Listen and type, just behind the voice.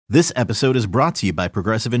This episode is brought to you by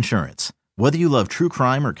Progressive Insurance. Whether you love true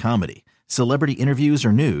crime or comedy, celebrity interviews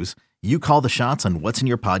or news, you call the shots on what's in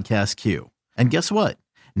your podcast queue. And guess what?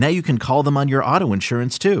 Now you can call them on your auto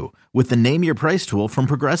insurance too with the Name Your Price tool from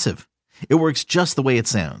Progressive. It works just the way it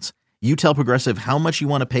sounds. You tell Progressive how much you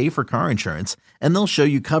want to pay for car insurance, and they'll show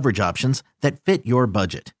you coverage options that fit your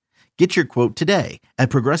budget. Get your quote today at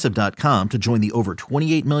Progressive.com to join the over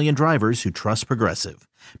 28 million drivers who trust Progressive.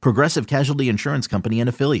 Progressive Casualty Insurance Company and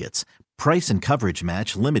Affiliates. Price and coverage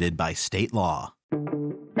match limited by state law.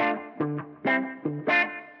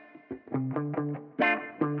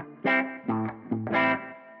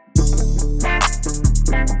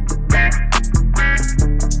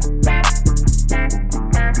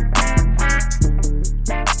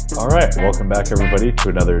 All right, welcome back everybody to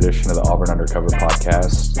another edition of the Auburn Undercover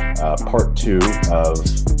Podcast. Part 2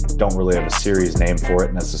 of, don't really have a series name for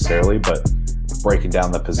it necessarily, but breaking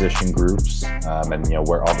down the position groups and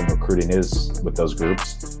where Auburn recruiting is with those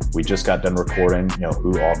groups. We just got done recording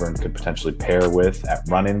who Auburn could potentially pair with at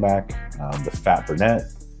running back, the Fat Burnett,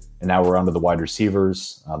 and now we're on to the wide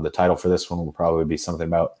receivers. The title for this one will probably be something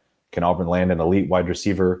about, can Auburn land an elite wide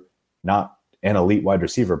receiver? Not an elite wide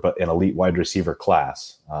receiver, but an elite wide receiver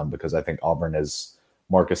class, because I think Auburn is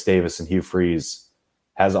Marcus Davis and Hugh Freeze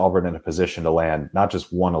has Auburn in a position to land not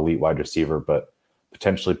just one elite wide receiver, but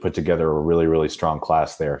potentially put together a really, really strong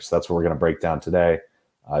class there. So that's what we're going to break down today.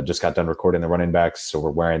 Just got done recording the running backs, so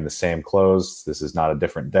we're wearing the same clothes. This is not a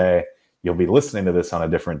different day. You'll be listening to this on a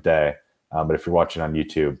different day, but if you're watching on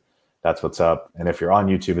YouTube, that's what's up. And if you're on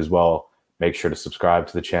YouTube as well, make sure to subscribe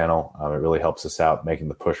to the channel. It really helps us out making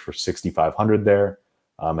the push for 6,500 there,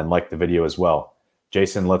 and like the video as well.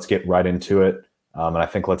 Jason, let's get right into it. And I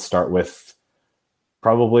think let's start with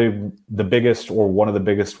probably the biggest or one of the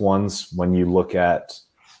biggest ones when you look at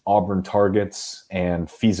Auburn targets and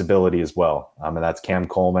feasibility as well. And that's Cam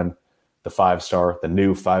Coleman, the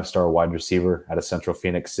new five-star wide receiver out of Central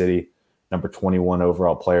Phoenix City, number 21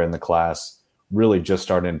 overall player in the class, really just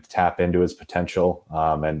starting to tap into his potential.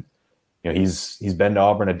 And he's been to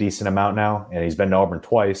Auburn a decent amount now, and he's been to Auburn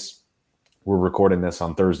twice. We're recording this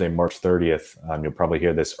on Thursday, March 30th. You'll probably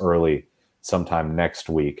hear this early sometime next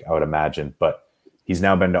week, I would imagine. But he's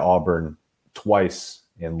now been to Auburn twice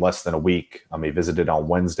in less than a week. He visited on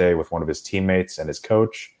Wednesday with one of his teammates and his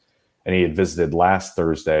coach, and he had visited last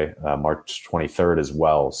Thursday, March 23rd as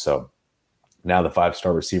well. So now the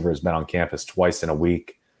five-star receiver has been on campus twice in a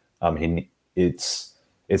week. It's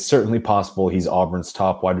certainly possible he's Auburn's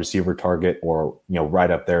top wide receiver target, or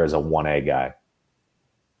right up there as a 1A guy.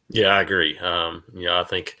 Yeah, I agree. I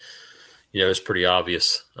think it's pretty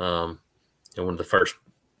obvious. One of the first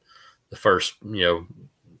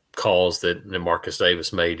calls that Marcus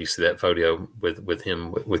Davis made, you see that photo with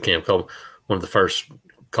him with Cam Coleman. One of the first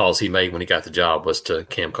calls he made when he got the job was to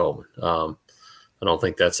Cam Coleman. I don't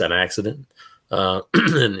think that's an accident.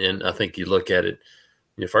 And I think you look at it.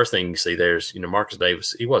 The first thing you see there is, Marcus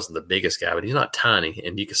Davis, he wasn't the biggest guy, but he's not tiny,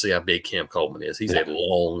 and you can see how big Cam Coleman is. He's a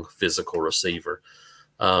long, physical receiver.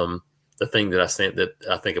 The thing that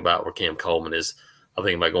I think about with Cam Coleman is I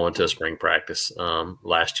think about going to a spring practice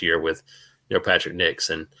last year with Patrick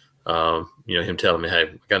Nix, and him telling me,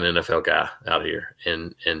 hey, we got an NFL guy out here,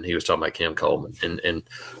 and he was talking about Cam Coleman, and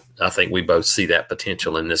I think we both see that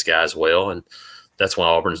potential in this guy as well, and that's why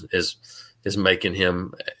Auburn is making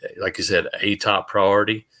him, like you said, a top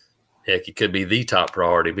priority. Heck, he could be the top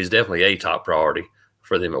priority, but he's definitely a top priority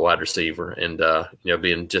for them at wide receiver. And,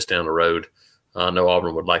 being just down the road, I know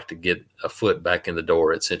Auburn would like to get a foot back in the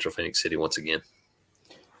door at Central Phoenix City once again.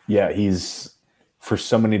 Yeah, he's, for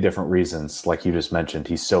so many different reasons, like you just mentioned,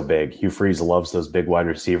 he's so big. Hugh Freeze loves those big wide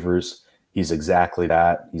receivers. He's exactly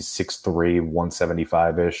that. He's 6'3",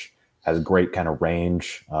 175-ish, has great kind of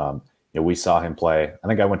range. We saw him play. I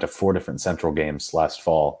think I went to 4 different Central games last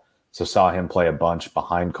fall, so saw him play a bunch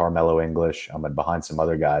behind Carmelo English and behind some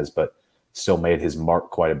other guys, but still made his mark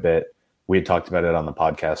quite a bit. We had talked about it on the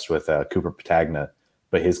podcast with Cooper Patagna,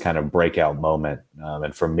 but his kind of breakout moment,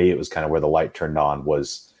 and for me, it was kind of where the light turned on,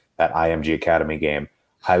 was that IMG Academy game.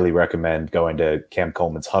 Highly recommend going to Cam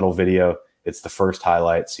Coleman's huddle video. It's the first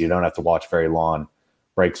highlight, so you don't have to watch very long.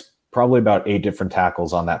 Breaks probably about 8 different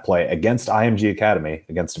tackles on that play against IMG Academy,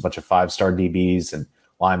 against a bunch of 5-star DBs and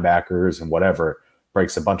linebackers and whatever.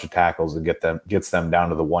 Breaks a bunch of tackles and gets them down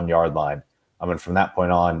to the 1-yard line. From that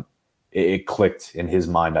point on, it clicked in his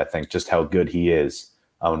mind, I think, just how good he is.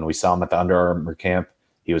 When we saw him at the Under Armour camp,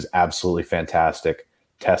 he was absolutely fantastic,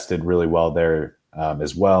 tested really well there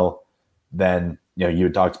as well. Then, you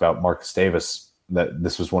had talked about Marcus Davis, that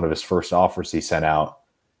this was one of his first offers he sent out.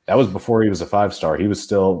 That was before he was a 5-star. He was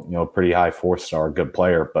still, a pretty high 4-star, good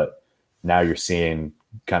player. But now you're seeing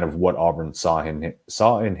kind of what Auburn saw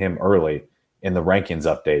in him early in the rankings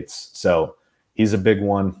updates. So he's a big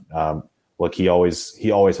one. Look, he always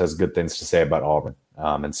has good things to say about Auburn.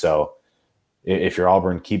 And so if you're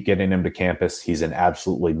Auburn, keep getting him to campus. He's in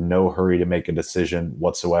absolutely no hurry to make a decision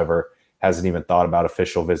whatsoever. Hasn't even thought about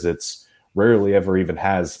official visits. Rarely ever even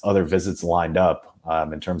has other visits lined up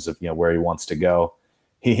in terms of where he wants to go.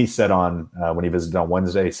 He said when he visited on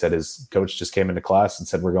Wednesday, he said his coach just came into class and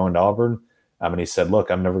said, we're going to Auburn. And he said,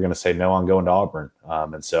 look, I'm never going to say no, I'm going to Auburn.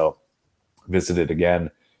 And so visited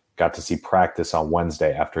again, got to see practice on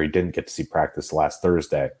Wednesday after he didn't get to see practice last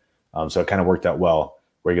Thursday. So it kind of worked out well,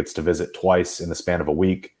 where he gets to visit twice in the span of a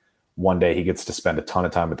week. One day he gets to spend a ton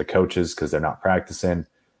of time with the coaches because they're not practicing.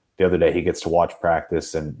 The other day he gets to watch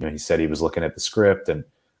practice, and he said he was looking at the script and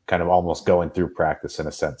kind of almost going through practice in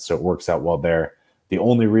a sense. So it works out well there. The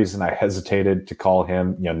only reason I hesitated to call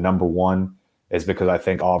him, number one is because I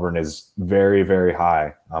think Auburn is very, very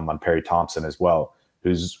high on Perry Thompson as well,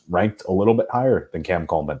 who's ranked a little bit higher than Cam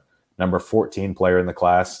Coleman. Number 14 player in the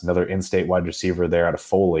class, another in-state wide receiver there out of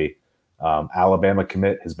Foley. Alabama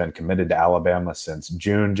commit, has been committed to Alabama since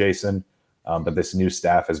June, Jason. But this new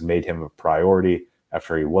staff has made him a priority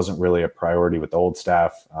after he wasn't really a priority with the old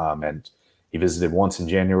staff. And he visited once in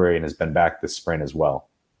January and has been back this spring as well.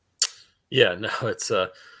 Yeah, no, it's the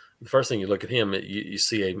first thing you look at him, you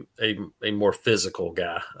see a more physical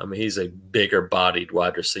guy. I mean, he's a bigger bodied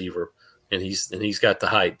wide receiver, and he's got the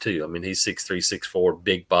height too. I mean, he's 6'3", 6'4",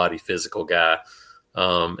 big body, physical guy.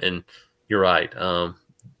 And you're right.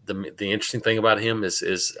 The interesting thing about him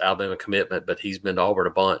is Alabama commitment, but he's been to Auburn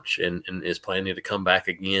a bunch and is planning to come back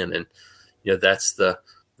again. And that's the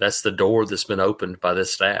door that's been opened by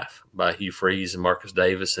this staff, by Hugh Freeze and Marcus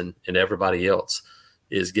Davis and everybody else,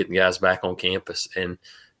 is getting guys back on campus and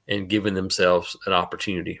giving themselves an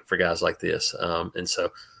opportunity for guys like this. And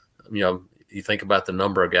so, you think about the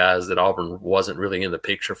number of guys that Auburn wasn't really in the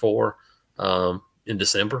picture for in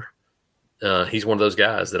December. He's one of those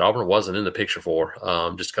guys that Auburn wasn't in the picture for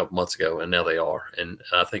just a couple months ago, and now they are. And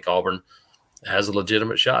I think Auburn has a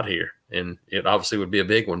legitimate shot here, and it obviously would be a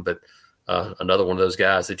big one, but another one of those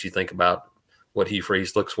guys that you think about what Hugh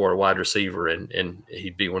Freeze looks for a wide receiver, and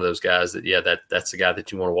he'd be one of those guys that's the guy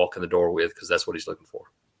that you want to walk in the door with because that's what he's looking for.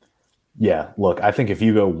 Yeah, look, I think if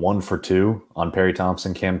you go 1 for 2 on Perry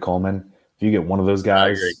Thompson, Cam Coleman, if you get one of those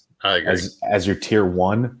guys I agree. As your tier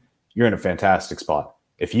 1, you're in a fantastic spot.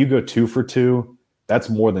 If you go 2 for 2, that's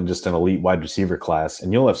more than just an elite wide receiver class,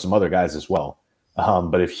 and you'll have some other guys as well.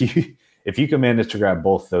 But if you can manage to grab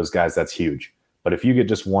both those guys, that's huge. But if you get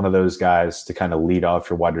just one of those guys to kind of lead off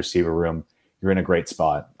your wide receiver room, you're in a great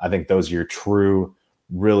spot. I think those are your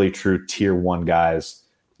really true tier 1 guys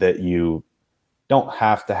that you don't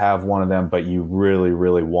have to have one of them, but you really,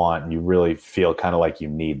 really want, and you really feel kind of like you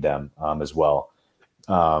need them as well.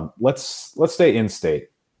 Let's stay in state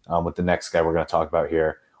with the next guy we're going to talk about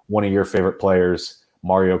here. One of your favorite players,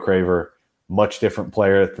 Mario Craver, much different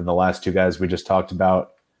player than the last two guys we just talked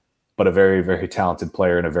about, but a very, very talented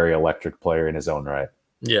player and a very electric player in his own right.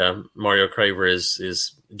 Yeah, Mario Craver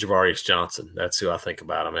is Javarius Johnson. That's who I think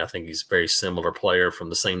about. I mean, I think he's a very similar player from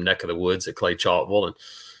the same neck of the woods at Clay Chalkville. And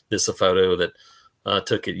this is a photo that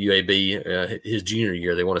took at UAB his junior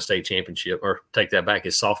year. They won a state championship, or take that back,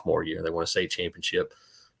 his sophomore year. They won a state championship.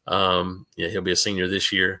 He'll be a senior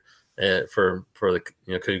this year for the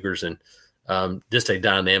Cougars, and just a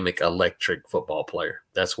dynamic, electric football player.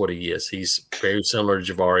 That's what he is. He's very similar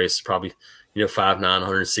to Javarius, probably 5'9",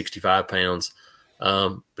 165 pounds.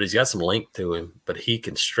 But he's got some length to him, but he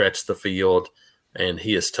can stretch the field, and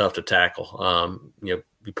he is tough to tackle.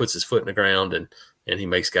 He puts his foot in the ground and he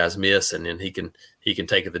makes guys miss, and then he can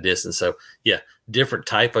take it the distance. So yeah, different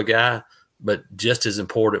type of guy, but just as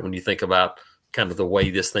important when you think about kind of the way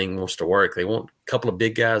this thing wants to work. They want a couple of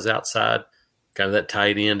big guys outside, kind of that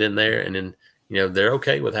tight end in there, and then they're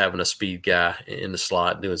okay with having a speed guy in the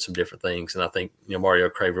slot doing some different things. And I think Mario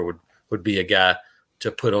Craver would be a guy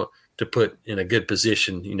to put in a good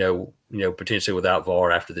position, potentially without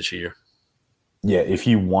VAR after this year. Yeah, if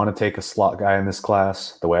you want to take a slot guy in this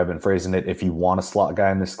class, the way I've been phrasing it, if you want a slot guy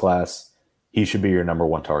in this class, he should be your number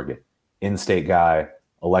one target. In-state guy,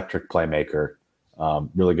 electric playmaker,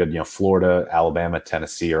 really good. Florida, Alabama,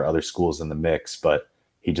 Tennessee are other schools in the mix, but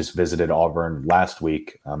he just visited Auburn last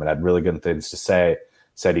week and had really good things to say.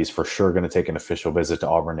 Said he's for sure going to take an official visit to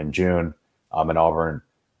Auburn in June, and Auburn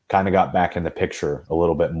kind of got back in the picture a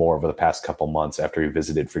little bit more over the past couple months after he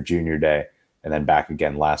visited for Junior Day and then back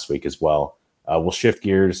again last week as well. We'll shift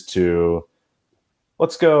gears to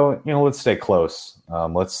let's stay close.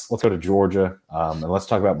 Let's go to Georgia and let's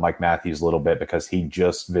talk about Mike Matthews a little bit because he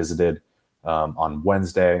just visited on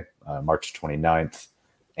Wednesday, March 29th.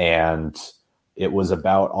 And it was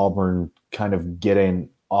about Auburn kind of getting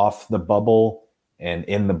off the bubble and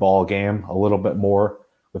in the ball game a little bit more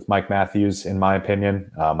with Mike Matthews, in my opinion.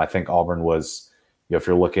 I think Auburn was, if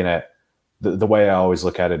you're looking at the way I always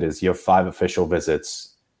look at it is you have 5 official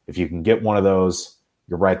visits. If you can get one of those,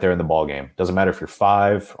 you're right there in the ball game. Doesn't matter if you're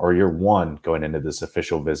 5 or you're 1 going into this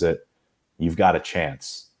official visit, you've got a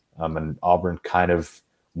chance. And Auburn kind of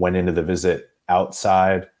went into the visit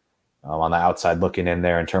outside, on the outside looking in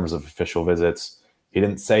there in terms of official visits. He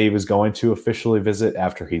didn't say he was going to officially visit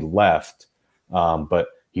after he left, but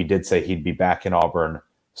he did say he'd be back in Auburn.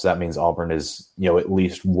 So that means Auburn is, at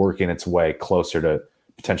least working its way closer to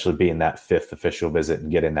potentially being that 5th official visit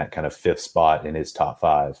and getting that kind of 5th spot in his top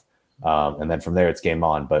 5. And then from there, it's game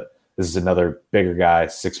on. But this is another bigger guy,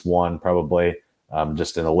 6'1", probably,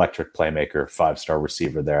 just an electric playmaker, 5-star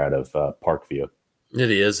receiver there out of Parkview. It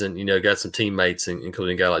is, and got some teammates,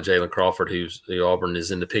 including a guy like Jalen Crawford, who's Auburn is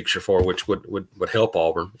in the picture for, which would help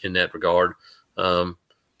Auburn in that regard.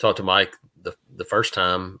 Talked to Mike the first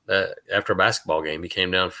time after a basketball game. He came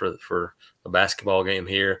down for a basketball game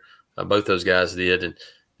here. Both those guys did, and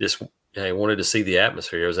just wanted to see the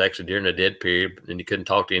atmosphere. It was actually during a dead period, and he couldn't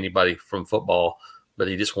talk to anybody from football, but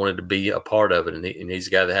he just wanted to be a part of it. And he's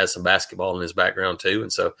a guy that has some basketball in his background too,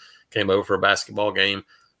 and so came over for a basketball game,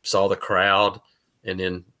 saw the crowd. And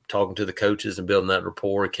then talking to the coaches and building that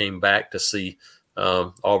rapport, came back to see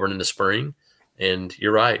Auburn in the spring. And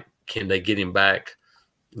you're right. Can they get him back?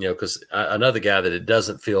 Because another guy that it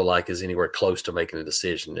doesn't feel like is anywhere close to making a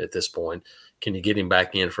decision at this point. Can you get him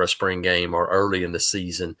back in for a spring game or early in the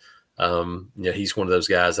season? He's one of those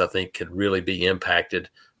guys I think could really be impacted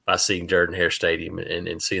by seeing Jordan-Hare Stadium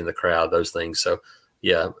and seeing the crowd, those things. So,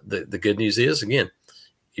 yeah, the good news is, again,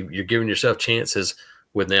 you're giving yourself chances –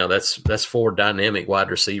 with now that's 4 dynamic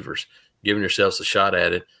wide receivers, giving yourselves a shot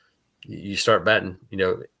at it. You start batting,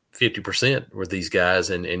 50% with these guys,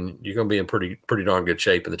 and you're going to be in pretty darn good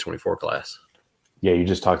shape in the 24 class. Yeah, you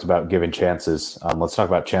just talked about giving chances. Let's talk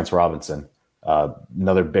about Chance Robinson,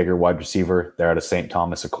 another bigger wide receiver. They're out of St.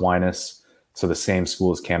 Thomas Aquinas, so the same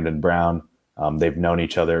school as Camden Brown. They've known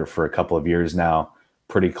each other for a couple of years now,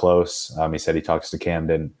 pretty close. He said he talks to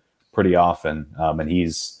Camden pretty often, and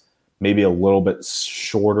he's maybe a little bit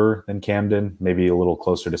shorter than Camden, maybe a little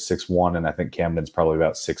closer to 6'1", and I think Camden's probably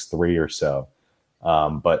about 6'3" or so.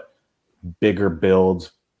 But bigger build,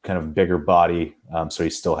 kind of bigger body, so he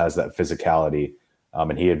still has that physicality.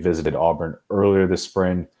 And he had visited Auburn earlier this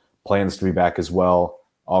spring, plans to be back as well.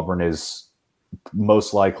 Auburn is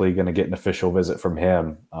most likely going to get an official visit from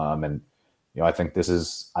him. And I think this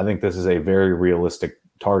is a very realistic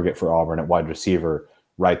target for Auburn at wide receiver,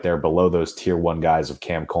 right there below those tier 1 guys of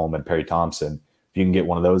Cam Coleman, Perry Thompson. If you can get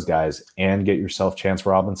one of those guys and get yourself Chance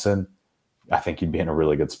Robinson, I think you'd be in a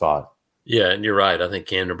really good spot. Yeah, and you're right. I think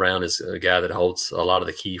Camden Brown is a guy that holds a lot of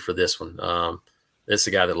the key for this one. It's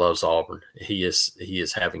a guy that loves Auburn. He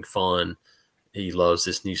is having fun. He loves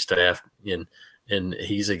this new staff, and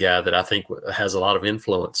he's a guy that I think has a lot of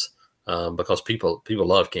influence because people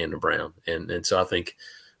love Camden Brown, and so I think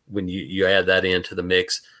when you add that into the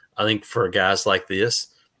mix, I think for guys like this,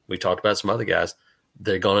 we talked about some other guys,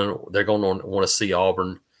 they're going to want to see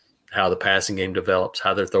Auburn, how the passing game develops,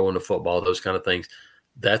 how they're throwing the football, those kind of things.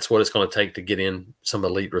 That's what it's going to take to get in some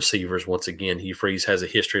elite receivers. Once again, Hugh Freeze has a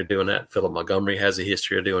history of doing that. Philip Montgomery has a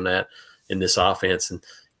history of doing that in this offense. And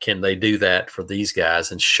can they do that for these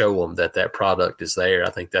guys and show them that product is there? I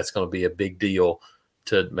think that's going to be a big deal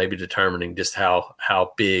to maybe determining just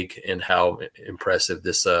how big and how impressive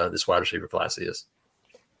this wide receiver class is.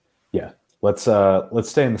 Yeah, let's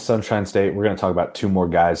stay in the Sunshine State. We're going to talk about 2 more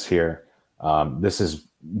guys here. This is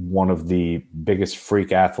one of the biggest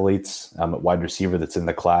freak athletes at wide receiver that's in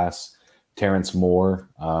the class, Terrence Moore.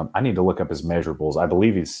 I need to look up his measurables.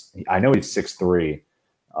 I know he's 6'3".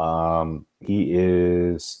 He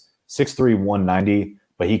is 6'3", 190,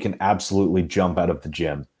 but he can absolutely jump out of the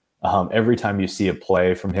gym. Every time you see a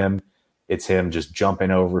play from him, it's him just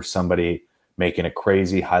jumping over somebody, making a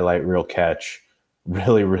crazy highlight reel catch.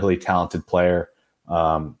 Really, really talented player.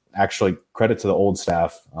 Actually, credit to the old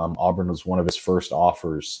staff. Auburn was one of his first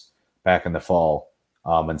offers back in the fall.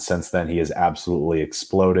 And since then, he has absolutely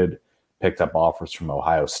exploded, picked up offers from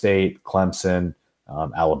Ohio State, Clemson,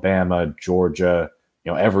 Alabama, Georgia.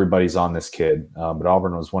 Everybody's on this kid. But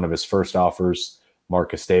Auburn was one of his first offers.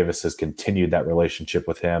 Marcus Davis has continued that relationship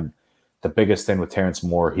with him. The biggest thing with Terrence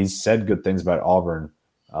Moore, he's said good things about Auburn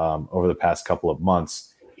over the past couple of months.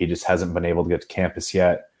 He just hasn't been able to get to campus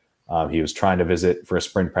yet. He was trying to visit for a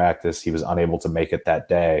spring practice. He was unable to make it that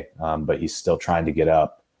day, but he's still trying to get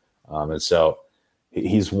up. And so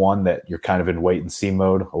he's one that you're kind of in wait and see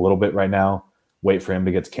mode a little bit right now. wait for him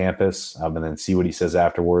to get to campus and then see what he says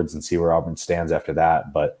afterwards and see where Auburn stands after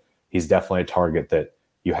that. But he's definitely a target that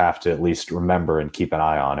you have to at least remember and keep an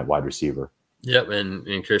eye on at wide receiver. Yep,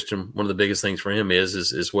 and Christian, one of the biggest things for him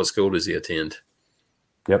is what school does he attend?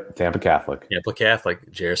 Yep, Tampa Catholic. Tampa Catholic.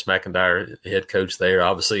 Jairus McIntyre, head coach there.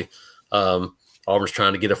 Obviously, Auburn's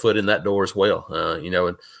trying to get a foot in that door as well.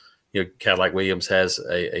 Cadillac Williams has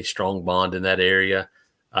a strong bond in that area.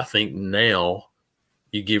 I think now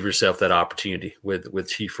you give yourself that opportunity with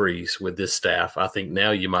Chief Reese, with this staff. I think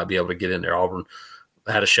now you might be able to get in there. Auburn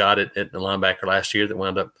had a shot at the linebacker last year that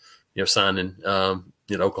wound up, signing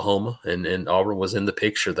in Oklahoma, and Auburn was in the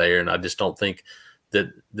picture there. And I just don't think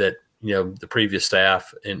that the previous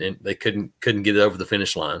staff and they couldn't get it over the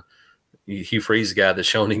finish line. Hugh Freeze is a guy that's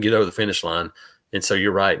shown he can get over the finish line. And so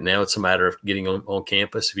you're right. Now it's a matter of getting on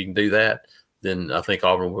campus. If you can do that, then I think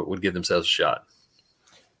Auburn would give themselves a shot.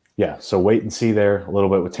 Yeah, so wait and see there a little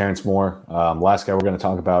bit with Terrence Moore. Last guy we're going to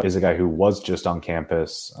talk about is a guy who was just on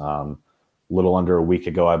campus a little under a week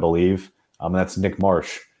ago, I believe. That's Nick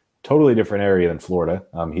Marsh. Totally different area than Florida.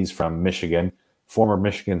 He's from Michigan, former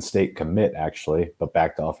Michigan State commit, actually, but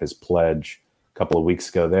backed off his pledge a couple of weeks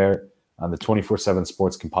ago there. On the 24/7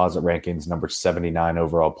 Sports Composite Rankings, number 79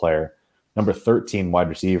 overall player, number 13 wide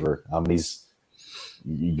receiver.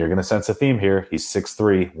 You're going to sense a theme here. He's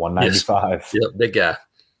 6'3", 195. Yes. Yep, big guy.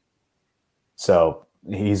 So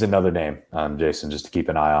he's another name, Jason, just to keep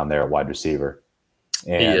an eye on there at wide receiver.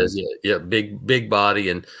 And he is, yeah, big body,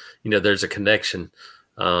 and there's a connection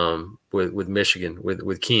with Michigan,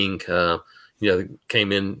 with King.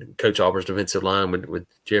 Came in, coach Auburn's defensive line with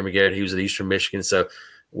Jeremy Garrett. He was at Eastern Michigan, so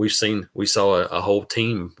we saw a whole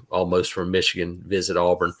team almost from Michigan visit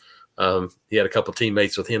Auburn. He had a couple of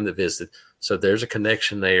teammates with him that visited, so there's a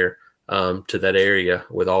connection there to that area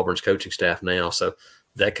with Auburn's coaching staff now. So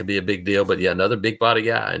that could be a big deal. But yeah, another big body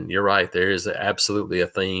guy, and you're right, there is absolutely a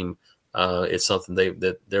theme. It's something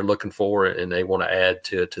that they're looking for and they want to add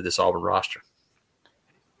to this Auburn roster.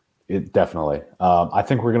 It definitely. I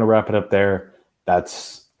think we're going to wrap it up there.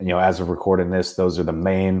 That's, as of recording this, those are the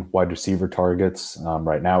main wide receiver targets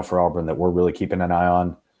right now for Auburn that we're really keeping an eye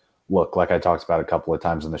on. Look, like I talked about a couple of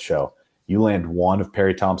times in the show, you land one of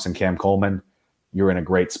Perry Thompson, Cam Coleman, you're in a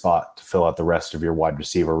great spot to fill out the rest of your wide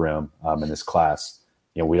receiver room in this class.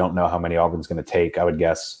 We don't know how many Auburn's going to take. I would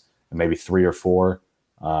guess maybe 3 or 4,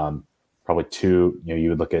 probably 2. You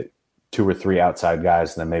would look at 2 or 3 outside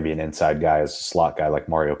guys and then maybe an inside guy as a slot guy like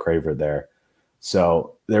Mario Craver there.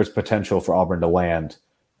 So there's potential for Auburn to land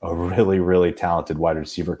a really, really talented wide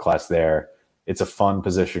receiver class there. It's a fun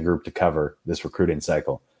position group to cover this recruiting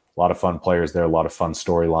cycle. A lot of fun players there, a lot of fun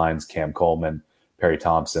storylines. Cam Coleman, Perry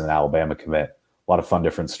Thompson, an Alabama commit. A lot of fun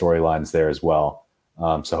different storylines there as well.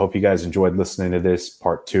 So I hope you guys enjoyed listening to this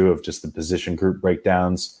part 2 of just the position group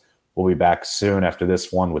breakdowns. We'll be back soon after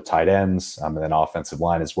this one with tight ends and then offensive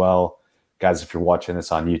line as well. Guys, if you're watching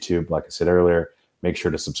this on YouTube, like I said earlier, make sure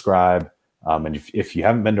to subscribe. And if you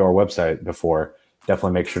haven't been to our website before,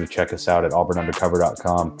 definitely make sure to check us out at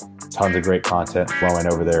auburnundercover.com. Tons of great content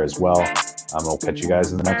flowing over there as well. We'll catch you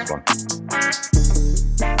guys in the next one.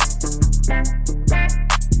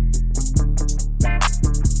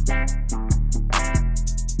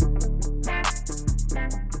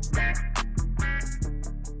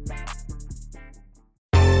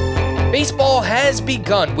 Baseball has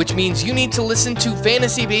begun, which means you need to listen to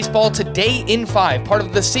Fantasy Baseball Today in 5, part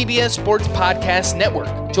of the CBS Sports Podcast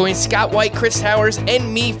Network. Join Scott White, Chris Towers,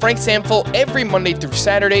 and me, Frank Samfel, every Monday through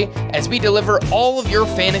Saturday as we deliver all of your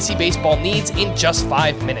fantasy baseball needs in just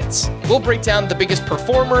 5 minutes. We'll break down the biggest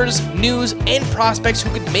performers, news, and prospects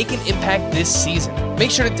who could make an impact this season.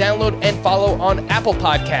 Make sure to download and follow on Apple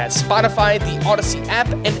Podcasts, Spotify, the Odyssey app,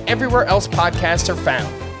 and everywhere else podcasts are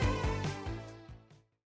found.